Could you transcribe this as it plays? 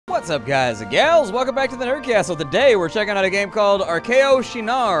What's up, guys and gals? Welcome back to the Nerd Castle. Today, we're checking out a game called Archeo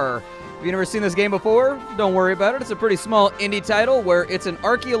Shinar. If you've never seen this game before, don't worry about it. It's a pretty small indie title where it's an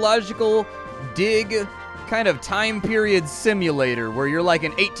archaeological dig kind of time period simulator where you're like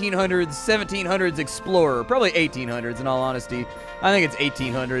an 1800s, 1700s explorer. Probably 1800s in all honesty. I think it's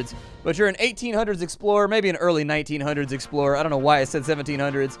 1800s. But you're an 1800s explorer, maybe an early 1900s explorer. I don't know why I said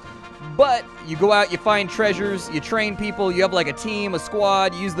 1700s. But you go out, you find treasures, you train people, you have like a team, a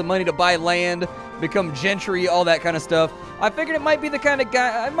squad, you use the money to buy land, become gentry, all that kind of stuff. I figured it might be the kind of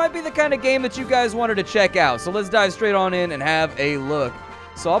game that you guys wanted to check out. So let's dive straight on in and have a look.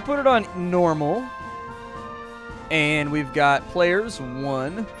 So I'll put it on normal. And we've got players,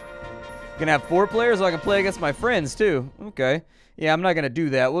 1. Gonna have 4 players so I can play against my friends too. Okay. Yeah, I'm not gonna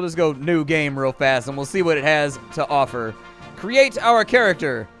do that. We'll just go new game real fast and we'll see what it has to offer. Create our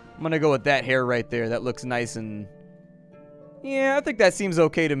character. I'm gonna go with that hair right there. That looks nice and... yeah, I think that seems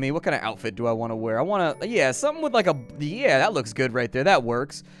okay to me. What kind of outfit do I want to wear? I want to... yeah, something with like a... yeah, that looks good right there. That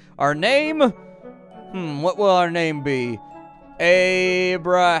works. Our name? What will our name be?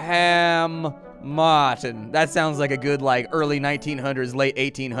 Abraham Martin. That sounds like a good, like, early 1900s, late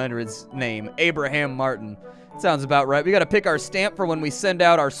 1800s name. Abraham Martin. Sounds about right. We got to pick our stamp for when we send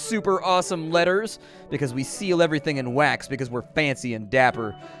out our super awesome letters because we seal everything in wax because we're fancy and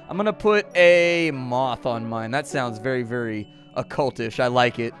dapper. I'm going to put a moth on mine. That sounds very, very occultish. I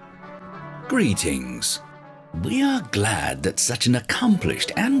like it. Greetings. We are glad that such an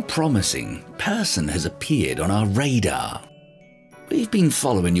accomplished and promising person has appeared on our radar. We've been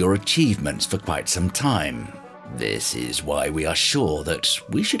following your achievements for quite some time. This is why we are sure that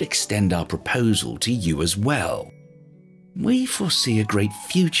we should extend our proposal to you as well. We foresee a great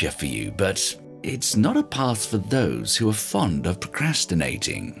future for you, but it's not a path for those who are fond of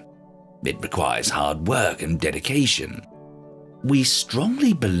procrastinating. It requires hard work and dedication. We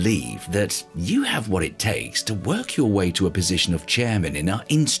strongly believe that you have what it takes to work your way to a position of chairman in our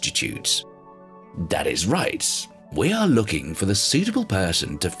institute. That is right. We are looking for the suitable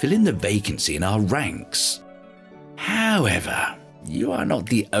person to fill in the vacancy in our ranks. However, you are not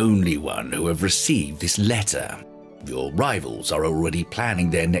the only one who have received this letter. Your rivals are already planning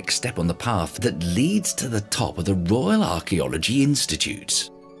their next step on the path that leads to the top of the Royal Archaeology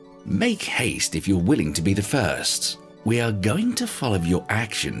Institute. Make haste if you're willing to be the first. We are going to follow your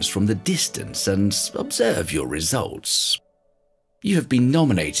actions from the distance and observe your results. You have been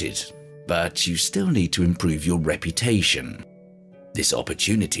nominated, but you still need to improve your reputation. This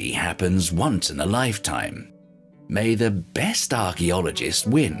opportunity happens once in a lifetime. May the best archaeologist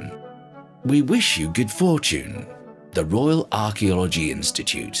win. We wish you good fortune. The Royal Archaeology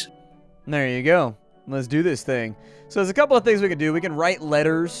Institute. There you go. Let's do this thing. So there's a couple of things we can do. We can write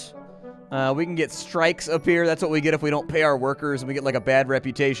letters. We can get strikes up here. That's what we get if we don't pay our workers and we get like a bad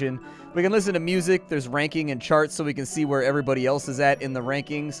reputation. We can listen to music. There's ranking and charts so we can see where everybody else is at in the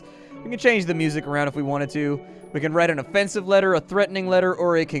rankings. We can change the music around if we wanted to. We can write an offensive letter, a threatening letter,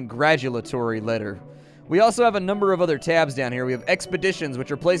 or a congratulatory letter. We also have a number of other tabs down here. We have expeditions,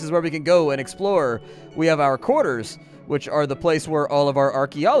 which are places where we can go and explore. We have our quarters, which are the place where all of our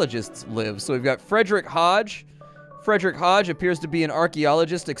archaeologists live. So we've got Frederick Hodge. Frederick Hodge appears to be an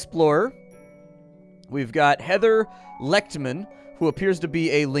archaeologist explorer. We've got Heather Lechtman, who appears to be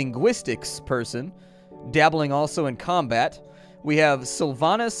a linguistics person, dabbling also in combat. We have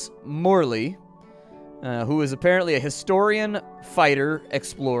Sylvanus Morley, who is apparently a historian, fighter,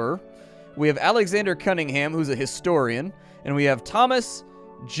 explorer. We have Alexander Cunningham, who's a historian, and we have Thomas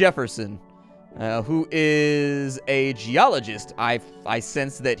Jefferson, who is a geologist. I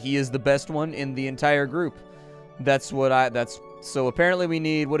sense that he is the best one in the entire group. So apparently we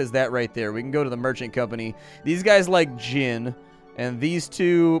need, what is that right there? We can go to the merchant company. These guys like gin, and these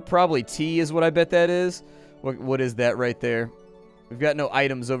two, probably tea is what I bet that is. What is that right there? We've got no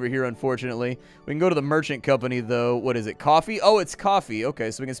items over here, unfortunately. We can go to the merchant company, though. What is it? Coffee? Oh, it's coffee.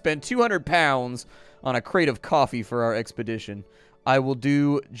 Okay, so we can spend 200 pounds on a crate of coffee for our expedition. I will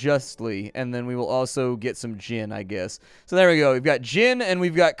do justly, and then we will also get some gin, I guess. So there we go. We've got gin and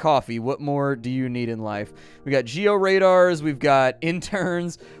we've got coffee. What more do you need in life? We've got georadars. We've got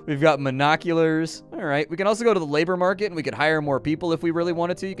interns. We've got monoculars. All right. We can also go to the labor market, and we could hire more people if we really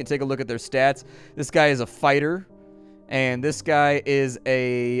wanted to. You can take a look at their stats. This guy is a fighter. And this guy is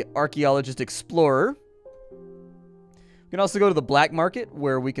a archaeologist explorer. We can also go to the black market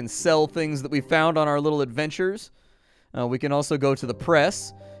where we can sell things that we found on our little adventures. We can also go to the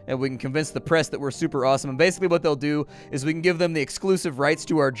press and we can convince the press that we're super awesome. And basically what they'll do is we can give them the exclusive rights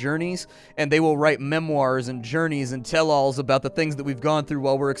to our journeys, and they will write memoirs and journeys and tell-alls about the things that we've gone through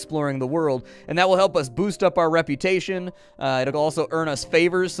while we're exploring the world. And that will help us boost up our reputation. It'll also earn us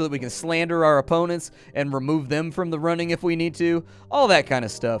favors so that we can slander our opponents and remove them from the running if we need to. All that kind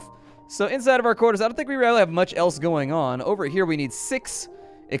of stuff. So inside of our quarters, I don't think we really have much else going on. Over here we need 6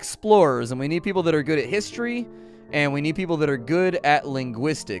 explorers, and we need people that are good at history, and we need people that are good at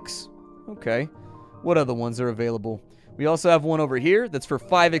linguistics. Okay. What other ones are available? We also have one over here that's for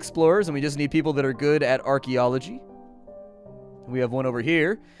 5 explorers, and we just need people that are good at archaeology. We have one over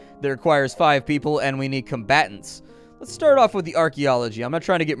here that requires 5 people, and we need combatants. Let's start off with the archaeology. I'm not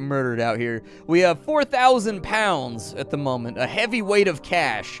trying to get murdered out here. We have 4,000 pounds at the moment, a heavy weight of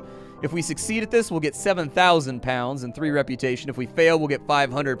cash. If we succeed at this, we'll get 7,000 pounds and 3 reputation. If we fail, we'll get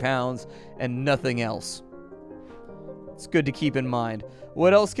 500 pounds and nothing else. It's good to keep in mind.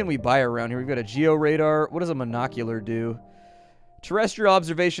 What else can we buy around here? We've got a georadar. What does a monocular do? Terrestrial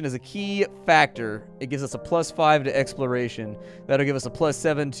observation is a key factor. It gives us a +5 to exploration. That'll give us a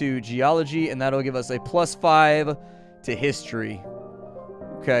 +7 to geology, and that'll give us a +5 to history.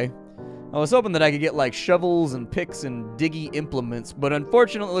 Okay. I was hoping that I could get like shovels and picks and diggy implements, but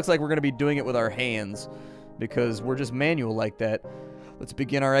unfortunately it looks like we're going to be doing it with our hands because we're just manual like that. Let's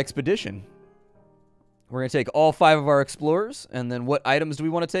begin our expedition. We're going to take all 5 of our explorers, and then what items do we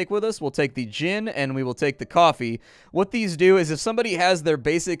want to take with us? We'll take the gin, and we will take the coffee. What these do is if somebody has their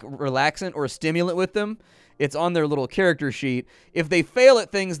basic relaxant or stimulant with them, it's on their little character sheet. If they fail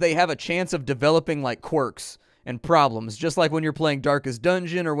at things, they have a chance of developing like quirks and problems. Just like when you're playing Darkest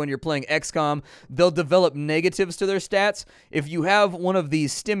Dungeon or when you're playing XCOM, they'll develop negatives to their stats. If you have one of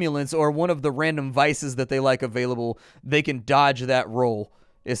these stimulants or one of the random vices that they like available, they can dodge that roll,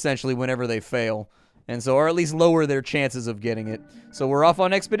 essentially, whenever they fail. And so, or at least lower their chances of getting it. So we're off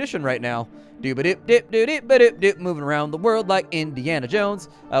on expedition right now. Doo-ba-dip-dip-doo-dip-ba-dip-dip, moving around the world like Indiana Jones.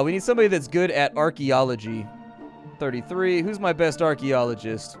 We need somebody that's good at archaeology. 33. Who's my best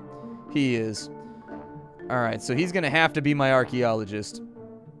archaeologist? He is. Alright, so he's going to have to be my archaeologist.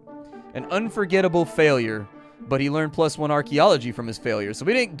 An unforgettable failure, but he learned +1 archaeology from his failure. So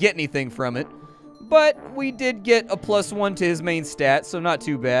we didn't get anything from it, but we did get a +1 to his main stat, so not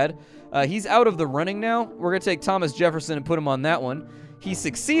too bad. He's out of the running now. We're going to take Thomas Jefferson and put him on that one. He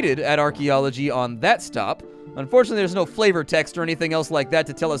succeeded at archaeology on that stop. Unfortunately, there's no flavor text or anything else like that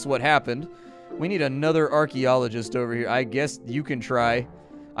to tell us what happened. We need another archaeologist over here. I guess you can try.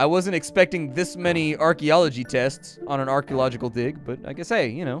 I wasn't expecting this many archaeology tests on an archaeological dig, but I guess, hey,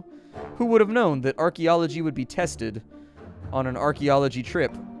 you know, who would have known that archaeology would be tested on an archaeology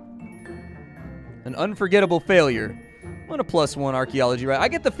trip? An unforgettable failure. I'm on a +1 archaeology, right? I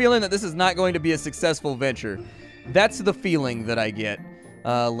get the feeling that this is not going to be a successful venture. That's the feeling that I get.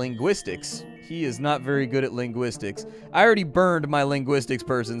 Linguistics. He is not very good at linguistics. I already burned my linguistics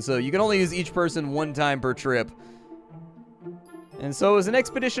person, so you can only use each person 1 time per trip. And so it was an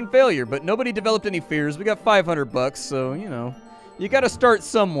expedition failure, but nobody developed any fears. We got 500 bucks, so, you know, you got to start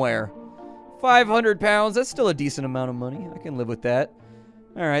somewhere. 500 pounds, that's still a decent amount of money. I can live with that.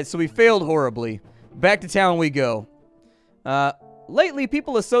 All right, so we failed horribly. Back to town we go. Lately,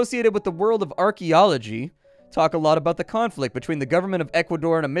 people associated with the world of archaeology talk a lot about the conflict between the government of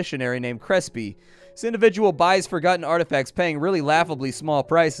Ecuador and a missionary named Crespi. This individual buys forgotten artifacts paying really laughably small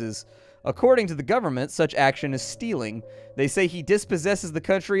prices. According to the government, such action is stealing. They say he dispossesses the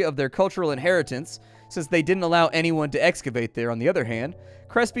country of their cultural inheritance, since they didn't allow anyone to excavate there. On the other hand,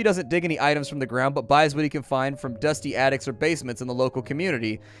 Crespi doesn't dig any items from the ground, but buys what he can find from dusty attics or basements in the local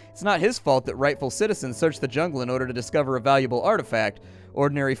community. It's not his fault that rightful citizens search the jungle in order to discover a valuable artifact.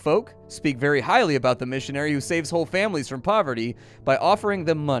 Ordinary folk speak very highly about the missionary who saves whole families from poverty by offering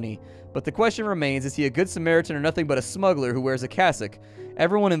them money. But the question remains, is he a good Samaritan or nothing but a smuggler who wears a cassock?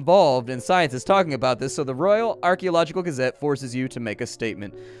 Everyone involved in science is talking about this, so the Royal Archaeological Gazette forces you to make a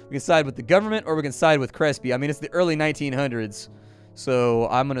statement. We can side with the government or we can side with Crespi. I mean, it's the early 1900s, so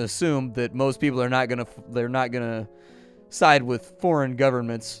I'm going to assume that most people are not going to side with foreign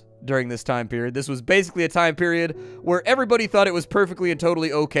governments during this time period. This was basically a time period where everybody thought it was perfectly and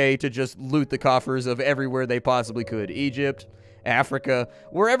totally okay to just loot the coffers of everywhere they possibly could. Egypt, Africa,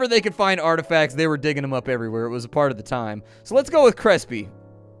 wherever they could find artifacts, they were digging them up everywhere. It was a part of the time. So let's go with Crespi.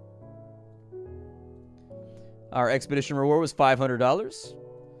 Our expedition reward was $500.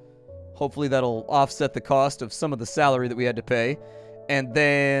 Hopefully that'll offset the cost of some of the salary that we had to pay. And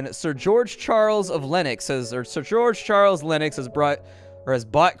then Sir George Charles Lennox has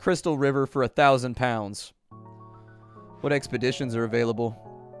bought Crystal River for 1,000 pounds. What expeditions are available?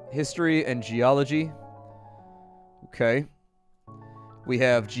 History and geology. Okay. We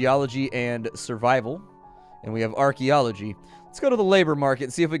have geology and survival. And we have archaeology. Let's go to the labor market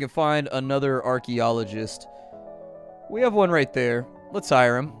and see if we can find another archaeologist. We have one right there. Let's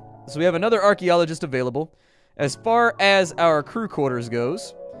hire him. So we have another archaeologist available. As far as our crew quarters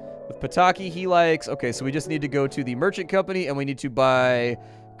goes, with Pataki, he likes... Okay, so we just need to go to the merchant company, and we need to buy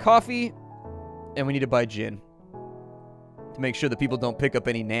coffee, and we need to buy gin. To make sure that people don't pick up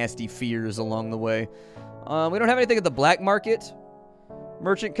any nasty fears along the way. We don't have anything at the black market.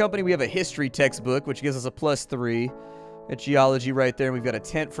 Merchant company, we have a history textbook, which gives us a +3. At geology right there, and we've got a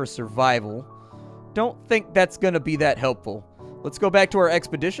tent for survival. Don't think that's going to be that helpful. Let's go back to our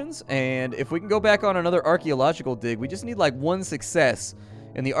expeditions, and if we can go back on another archaeological dig, we just need like one success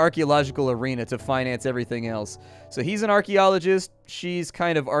in the archaeological arena to finance everything else. So he's an archaeologist. She's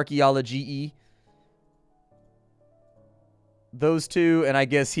kind of archaeology-y. Those two, and I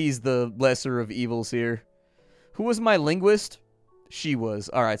guess he's the lesser of evils here. Who was my linguist? She was.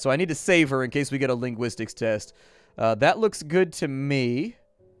 All right, so I need to save her in case we get a linguistics test. That looks good to me.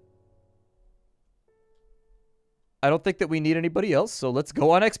 I don't think that we need anybody else, so let's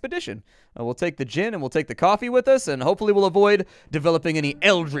go on expedition. We'll take the gin and we'll take the coffee with us, and hopefully we'll avoid developing any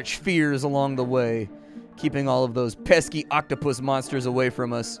eldritch fears along the way, keeping all of those pesky octopus monsters away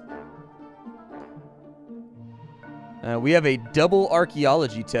from us. We have a double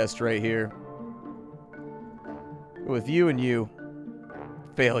archaeology test right here. With you and you.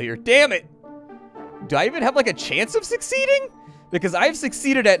 Failure. Damn it! Do I even have like a chance of succeeding? Because I've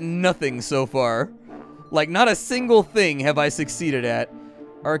succeeded at nothing so far. Like, not a single thing have I succeeded at.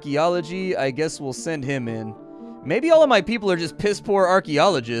 Archaeology, I guess we'll send him in. Maybe all of my people are just piss-poor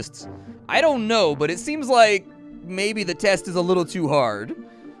archaeologists. I don't know, but it seems like maybe the test is a little too hard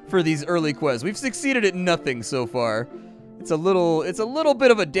for these early quests. We've succeeded at nothing so far. It's a little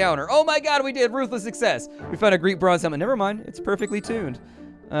bit of a downer. Oh my god, we did! Ruthless success! We found a Greek bronze helmet. Never mind, it's perfectly tuned.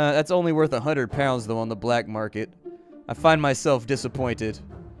 That's only worth 100 pounds, though, on the black market. I find myself disappointed.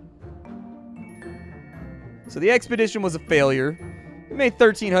 So the expedition was a failure. We made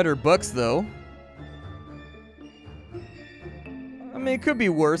 1,300 bucks, though. I mean, it could be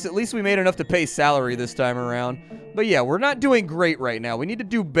worse. At least we made enough to pay salary this time around. But yeah, we're not doing great right now. We need to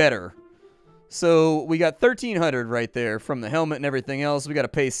do better. So we got 1,300 right there from the helmet and everything else. We got to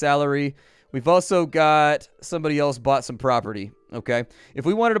pay salary. We've also got somebody else bought some property. Okay. If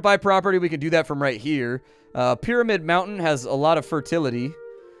we wanted to buy property, we can do that from right here. Pyramid Mountain has a lot of fertility.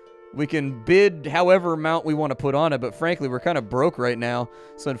 We can bid however amount we want to put on it, but frankly, we're kind of broke right now.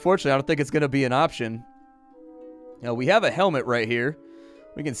 So unfortunately, I don't think it's going to be an option. Now, we have a helmet right here.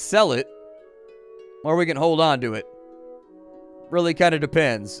 We can sell it, or we can hold on to it. Really kind of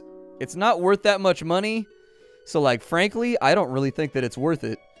depends. It's not worth that much money, so like, frankly, I don't really think that it's worth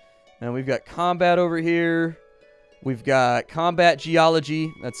it. And we've got combat over here. We've got combat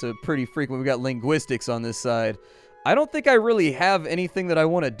geology. That's a pretty frequent. We've got linguistics on this side. I don't think I really have anything that I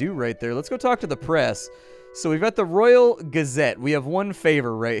want to do right there. Let's go talk to the press. So we've got the Royal Gazette. We have one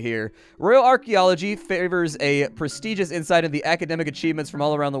favor right here. Royal Archaeology favors a prestigious insight into the academic achievements from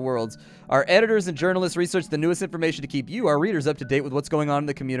all around the world. Our editors and journalists research the newest information to keep you, our readers, up to date with what's going on in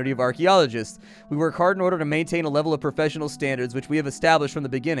the community of archaeologists. We work hard in order to maintain a level of professional standards, which we have established from the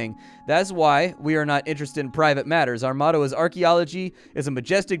beginning. That's why we are not interested in private matters. Our motto is archaeology is a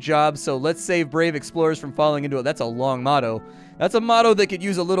majestic job, so let's save brave explorers from falling into it. That's a long motto. That's a motto that could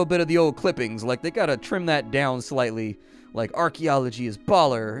use a little bit of the old clippings. Like, they gotta trim that down slightly. Like, archaeology is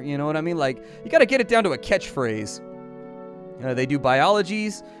baller. You know what I mean? Like, you gotta get it down to a catchphrase. They do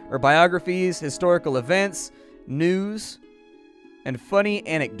biologies, or biographies, historical events, news, and funny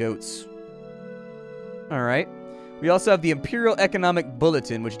anecdotes. Alright. We also have the Imperial Economic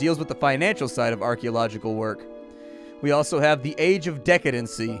Bulletin, which deals with the financial side of archaeological work. We also have the Age of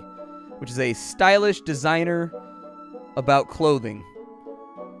Decadency, which is a stylish designer about clothing.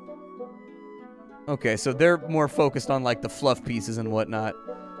 Okay, so they're more focused on like the fluff pieces and whatnot.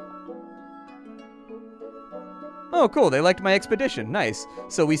 Oh, cool. They liked my expedition. Nice.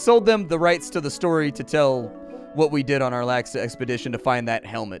 So we sold them the rights to the story to tell what we did on our last expedition to find that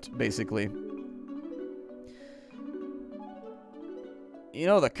helmet, basically. You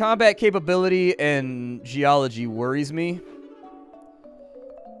know, the combat capability and geology worries me.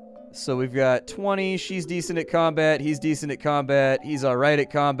 So we've got 20. She's decent at combat. He's decent at combat. He's alright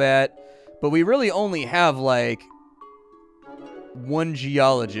at combat. But we really only have, like, one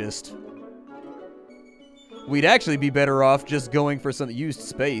geologist. We'd actually be better off just going for some used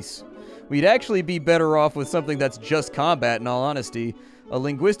space. We'd actually be better off with something that's just combat, in all honesty. A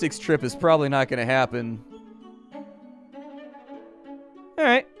linguistics trip is probably not going to happen.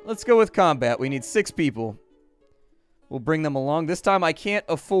 Alright, let's go with combat. We need 6 people. We'll bring them along. This time I can't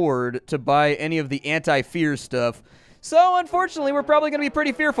afford to buy any of the anti-fear stuff. So, unfortunately, we're probably going to be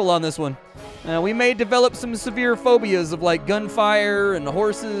pretty fearful on this one. We may develop some severe phobias of, like, gunfire and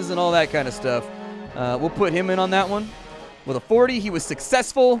horses and all that kind of stuff. We'll put him in on that one. With a 40, he was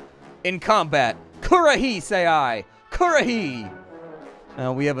successful in combat. Kurahi, say I. Kurahi.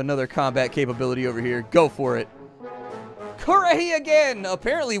 We have another combat capability over here. Go for it. Kurahi again!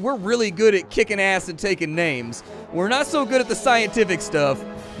 Apparently, we're really good at kicking ass and taking names. We're not so good at the scientific stuff,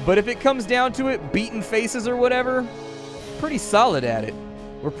 but if it comes down to it, beating faces or whatever, pretty solid at it.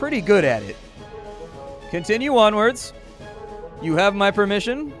 We're pretty good at it. Continue onwards. You have my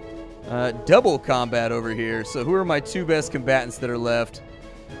permission. Double combat over here. So who are my 2 best combatants that are left?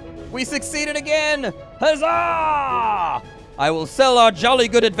 We succeeded again! Huzzah! I will sell our jolly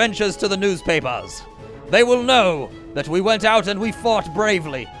good adventures to the newspapers. They will know that we went out and we fought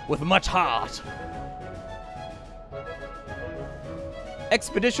bravely with much heart.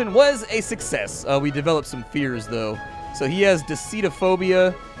 Expedition was a success. We developed some fears, though. So he has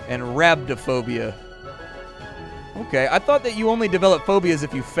decetophobia and rhabdophobia. Okay, I thought that you only develop phobias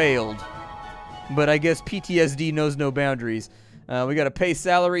if you failed. But I guess PTSD knows no boundaries. We got to pay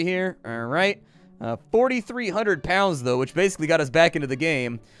salary here. All right. 4,300 pounds, though, which basically got us back into the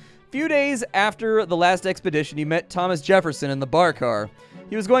game. Few days after the last expedition, he met Thomas Jefferson in the bar car.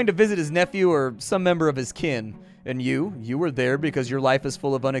 He was going to visit his nephew or some member of his kin. And you were there because your life is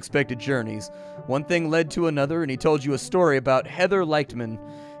full of unexpected journeys. One thing led to another, and he told you a story about Heather Leichtman.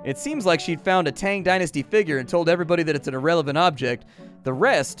 It seems like she'd found a Tang Dynasty figure and told everybody that it's an irrelevant object. The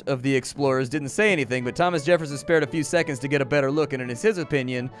rest of the explorers didn't say anything, but Thomas Jefferson spared a few seconds to get a better look, and in his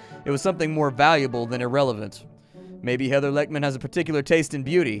opinion, it was something more valuable than irrelevant. Maybe Heather Leichtman has a particular taste in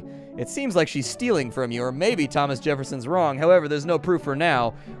beauty. It seems like she's stealing from you, or maybe Thomas Jefferson's wrong. However, there's no proof for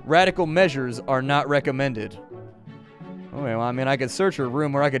now. Radical measures are not recommended. Okay, well, I mean, I could search her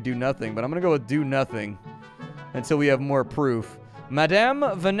room or I could do nothing, but I'm going to go with do nothing until we have more proof. Madame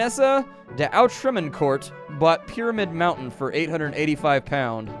Vanessa de Outremencourt bought Pyramid Mountain for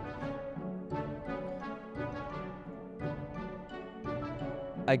 £885.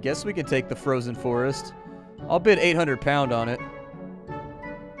 I guess we could take the Frozen Forest. I'll bid £800 on it.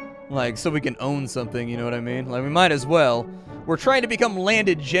 Like, so we can own something, you know what I mean? Like, we might as well. We're trying to become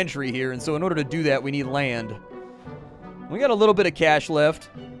landed gentry here, and so in order to do that, we need land. We got a little bit of cash left.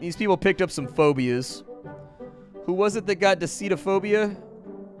 These people picked up some phobias. Who was it that got decetophobia?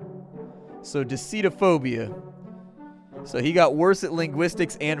 So, decetophobia. So, he got worse at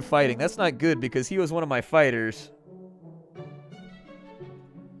linguistics and fighting. That's not good because he was one of my fighters.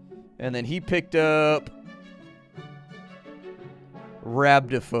 And then he picked up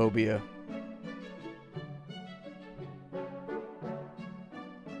rhabdophobia.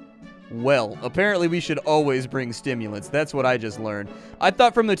 Well, apparently we should always bring stimulants. That's what I just learned. I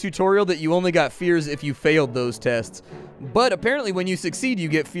thought from the tutorial that you only got fears if you failed those tests. But apparently when you succeed, you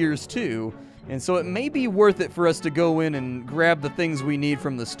get fears too. And so it may be worth it for us to go in and grab the things we need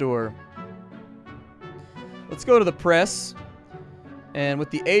from the store. Let's go to the press. And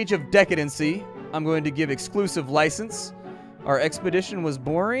with the age of decadency, I'm going to give exclusive license. Our expedition was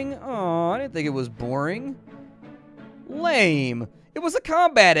boring? Oh, I didn't think it was boring. Lame. It was a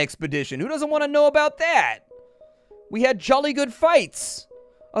combat expedition. Who doesn't want to know about that? We had jolly good fights.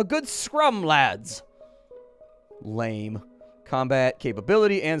 A good scrum, lads. Lame. Combat,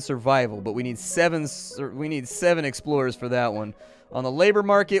 capability, and survival. But we need seven explorers for that one. On the labor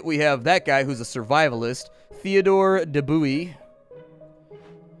market, we have that guy who's a survivalist, Theodore Debuy.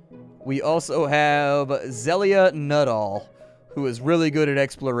 We also have Zelia Nuttall, who is really good at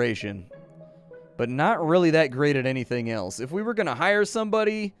exploration, but not really that great at anything else. If we were going to hire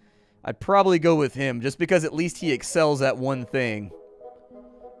somebody, I'd probably go with him, just because at least he excels at one thing.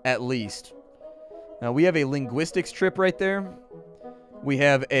 At least. Now, we have a linguistics trip right there. We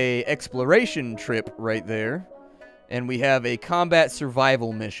have a exploration trip right there. And we have a combat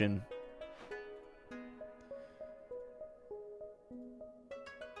survival mission.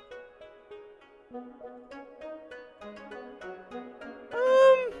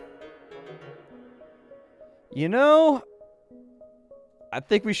 You know, I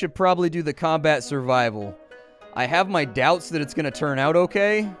think we should probably do the combat survival. I have my doubts that it's going to turn out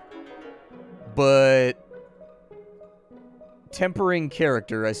okay, but tempering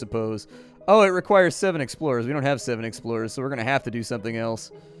character, I suppose. Oh, it requires 7 explorers. We don't have 7 explorers, so we're going to have to do something else.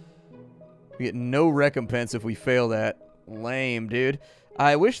 We get no recompense if we fail that. Lame, dude.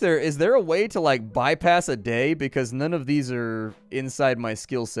 I wish is there a way to, like, bypass a day? Because none of these are inside my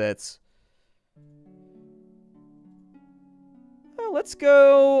skill sets. Let's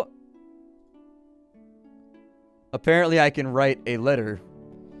go Apparently I can write a letter.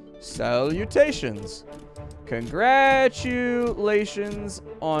 Salutations. Congratulations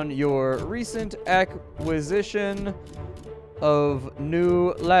on your recent acquisition of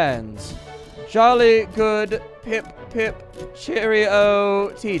new lands. Jolly good, pip pip, cheerio,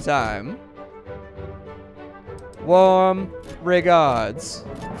 tea time. Warm regards,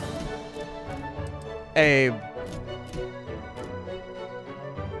 Abe.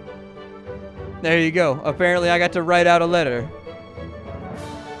 There you go. Apparently I got to write out a letter.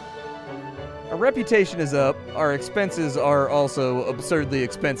 Our reputation is up. Our expenses are also absurdly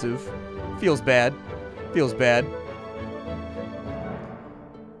expensive. Feels bad. Feels bad.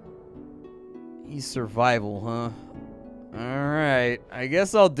 He's survival, huh? Alright. I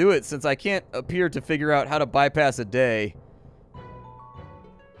guess I'll do it since I can't appear to figure out how to bypass a day.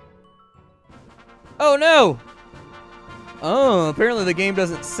 Oh no! Oh, apparently the game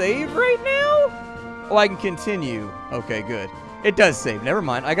doesn't save right now? Oh, I can continue. Okay, good. It does save. Never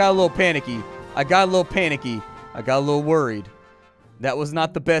mind. I got a little panicky. I got a little worried. That was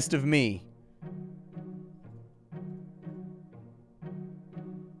not the best of me.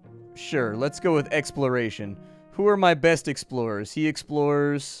 Sure, let's go with exploration. Who are my best explorers? He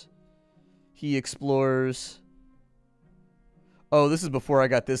explores. He explores. Oh, this is before I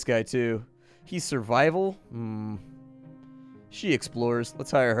got this guy, too. He's survival? She explores.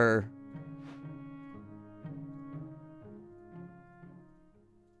 Let's hire her.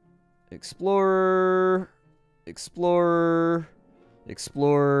 Explorer. Explorer.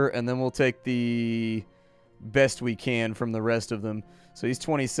 Explorer. And then we'll take the best we can from the rest of them. So he's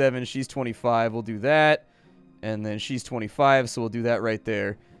 27. She's 25. We'll do that. And then she's 25, so we'll do that right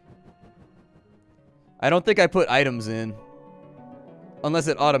there. I don't think I put items in. Unless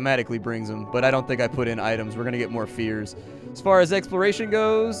it automatically brings them. But I don't think I put in items. We're going to get more fears. As far as exploration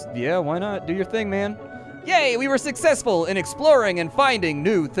goes, yeah, why not? Do your thing, man. Yay, we were successful in exploring and finding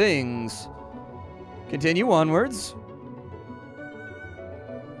new things. Continue onwards.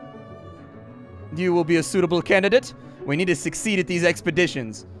 You will be a suitable candidate. We need to succeed at these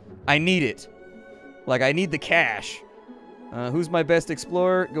expeditions. I need it. Like, I need the cash. Who's my best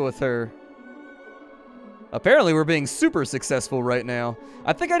explorer? Go with her. Apparently, we're being super successful right now.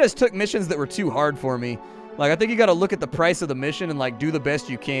 I think I just took missions that were too hard for me. Like, I think you gotta look at the price of the mission and, like, do the best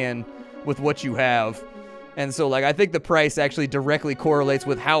you can with what you have. And so, like, I think the price actually directly correlates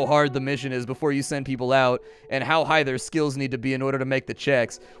with how hard the mission is before you send people out and how high their skills need to be in order to make the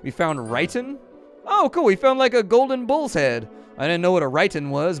checks. We found Rhyton. Oh, cool. We found, like, a golden bull's head. I didn't know what a Rhyton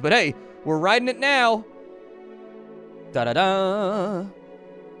was, but hey, we're riding it now. Da-da-da.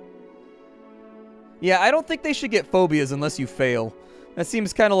 Yeah, I don't think they should get phobias unless you fail. That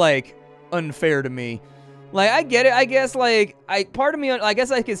seems kind of, like, unfair to me. Like, I get it. I guess, like, part of me, I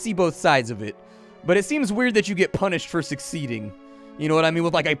guess I can see both sides of it. But it seems weird that you get punished for succeeding. You know what I mean?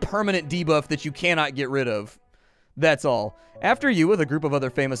 With, like, a permanent debuff that you cannot get rid of. That's all. After you, with a group of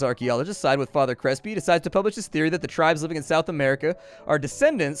other famous archaeologists, side with Father Crespi, decides to publish his theory that the tribes living in South America are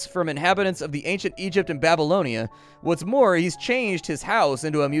descendants from inhabitants of the ancient Egypt and Babylonia. What's more, he's changed his house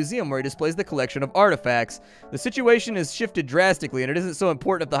into a museum where he displays the collection of artifacts. The situation has shifted drastically, and it isn't so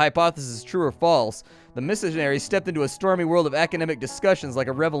important if the hypothesis is true or false. The missionary stepped into a stormy world of academic discussions like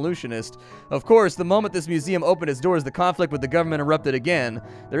a revolutionist. Of course, the moment this museum opened its doors, the conflict with the government erupted again.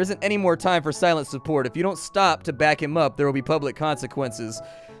 There isn't any more time for silent support. If you don't stop to back him up, there will be public consequences.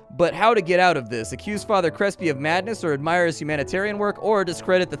 But how to get out of this? Accuse Father Crespi of madness, or admire his humanitarian work, or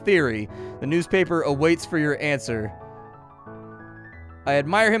discredit the theory? The newspaper awaits for your answer. I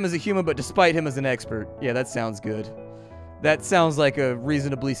admire him as a human, but despite him as an expert. Yeah, that sounds good. That sounds like a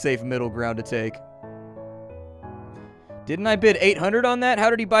reasonably safe middle ground to take. Didn't I bid 800 on that?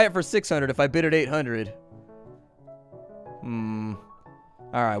 How did he buy it for 600 if I bid at 800?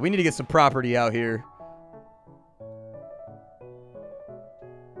 Alright, we need to get some property out here.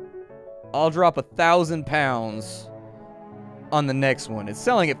 I'll drop 1,000 pounds on the next one. It's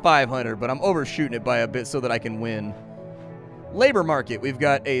selling at 500, but I'm overshooting it by a bit so that I can win. Labor market. We've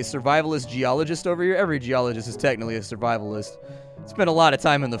got a survivalist geologist over here. Every geologist is technically a survivalist. Spent a lot of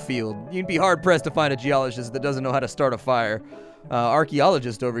time in the field. You'd be hard-pressed to find a geologist that doesn't know how to start a fire.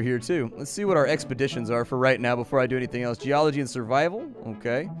 Archaeologist over here, too. Let's see what our expeditions are for right now before I do anything else. Geology and survival.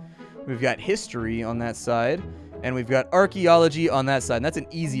 Okay. We've got history on that side. And we've got archaeology on that side. And that's an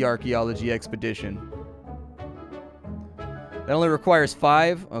easy archaeology expedition. That only requires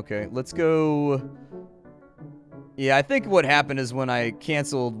 5. Okay, let's go... Yeah, I think what happened is when I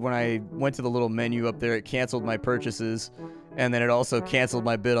went to the little menu up there, it canceled my purchases. And then it also canceled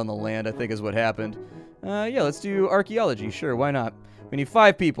my bid on the land, I think is what happened. Yeah, let's do archaeology. Sure, why not? We need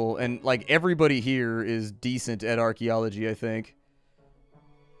 5 people, and, like, everybody here is decent at archaeology, I think.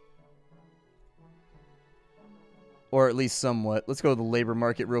 Or at least somewhat. Let's go to the labor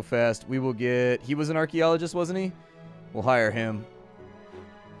market real fast. We will get... He was an archaeologist, wasn't he? We'll hire him.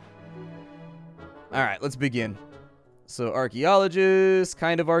 Alright, let's begin. So, archaeologist,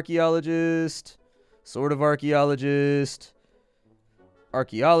 kind of archaeologist, sort of archaeologist,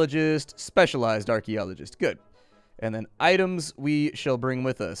 archaeologist, specialized archaeologist. Good. And then items we shall bring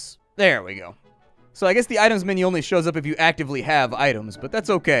with us. There we go. So I guess the items menu only shows up if you actively have items, but that's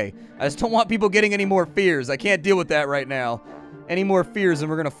okay. I just don't want people getting any more fears. I can't deal with that right now. Any more fears and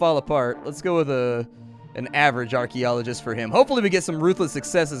we're going to fall apart. Let's go with an average archaeologist for him. Hopefully we get some ruthless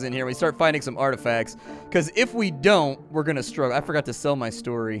successes in here. We start finding some artifacts. Because if we don't, we're going to struggle. I forgot to sell my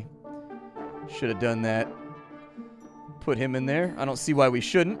story. Should have done that. Put him in there. I don't see why we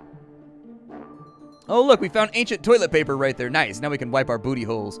shouldn't. Oh, look, we found ancient toilet paper right there. Nice. Now we can wipe our booty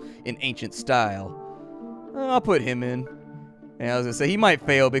holes in ancient style. I'll put him in. And I was going to say, he might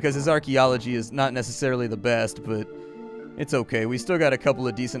fail because his archaeology is not necessarily the best, but it's okay. We still got a couple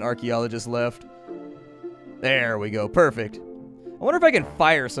of decent archaeologists left. There we go. Perfect. I wonder if I can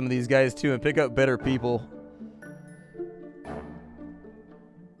fire some of these guys, too, and pick up better people.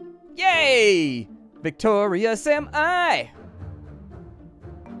 Yay! Victorious am I!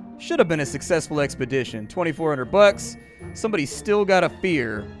 Should have been a successful expedition. 2,400 bucks. Somebody still got a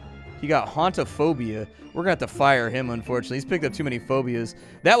fear. He got hauntiophobia. We're going to have to fire him, unfortunately. He's picked up too many phobias.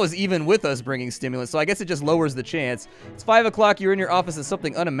 That was even with us bringing stimulants, so I guess it just lowers the chance. It's 5 o'clock. You're in your office and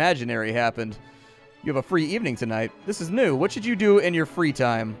something unimaginary happened. You have a free evening tonight. This is new. What should you do in your free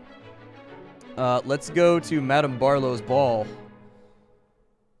time? Let's go to Madame Barlow's ball.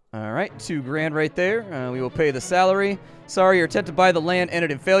 All right, $2,000 right there. We will pay the salary. Sorry, your attempt to buy the land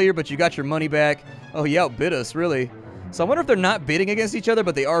ended in failure, but you got your money back. Oh, he outbid us, really. So I wonder if they're not bidding against each other,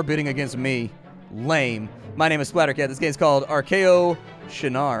 but they are bidding against me. Lame. My name is Splattercat. This game's called Archeo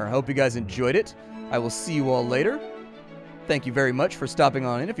Shinar. I hope you guys enjoyed it. I will see you all later. Thank you very much for stopping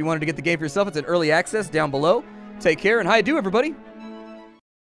on in. If you wanted to get the game for yourself, it's in early access down below. Take care, and hi-do, everybody.